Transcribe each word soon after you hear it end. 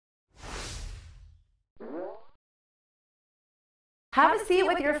Have a seat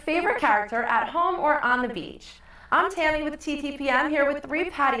with your favorite character at home or on the beach. I'm Tammy with TTPM here with 3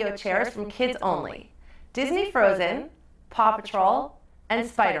 patio chairs from Kids Only: Disney Frozen, Paw Patrol, and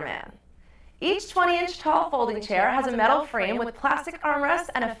Spider-Man. Each 20-inch tall folding chair has a metal frame with plastic armrests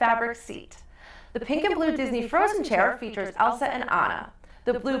and a fabric seat. The pink and blue Disney Frozen chair features Elsa and Anna.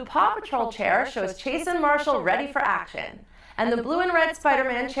 The blue Paw Patrol chair shows Chase and Marshall ready for action. And the blue and red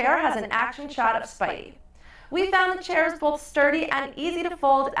Spider-Man chair has an action shot of Spidey. We found the chairs both sturdy and easy to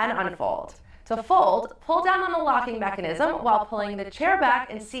fold and unfold. To fold, pull down on the locking mechanism while pulling the chair back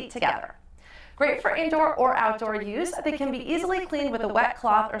and seat together. Great for indoor or outdoor use, they can be easily cleaned with a wet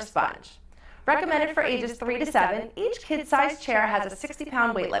cloth or sponge. Recommended for ages 3 to 7, each kid-sized chair has a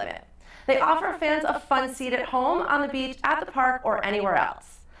 60-pound weight limit. They offer fans a fun seat at home, on the beach, at the park, or anywhere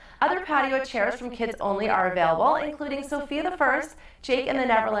else. Other patio chairs from Kids Only are available, including Sophia the First, Jake and the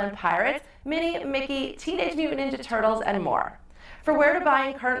Neverland Pirates, Minnie, Mickey, Teenage Mutant Ninja Turtles, and more. For where to buy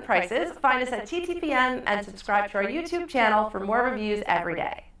and current prices, find us at TTPM and subscribe to our YouTube channel for more reviews every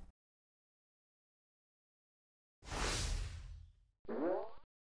day.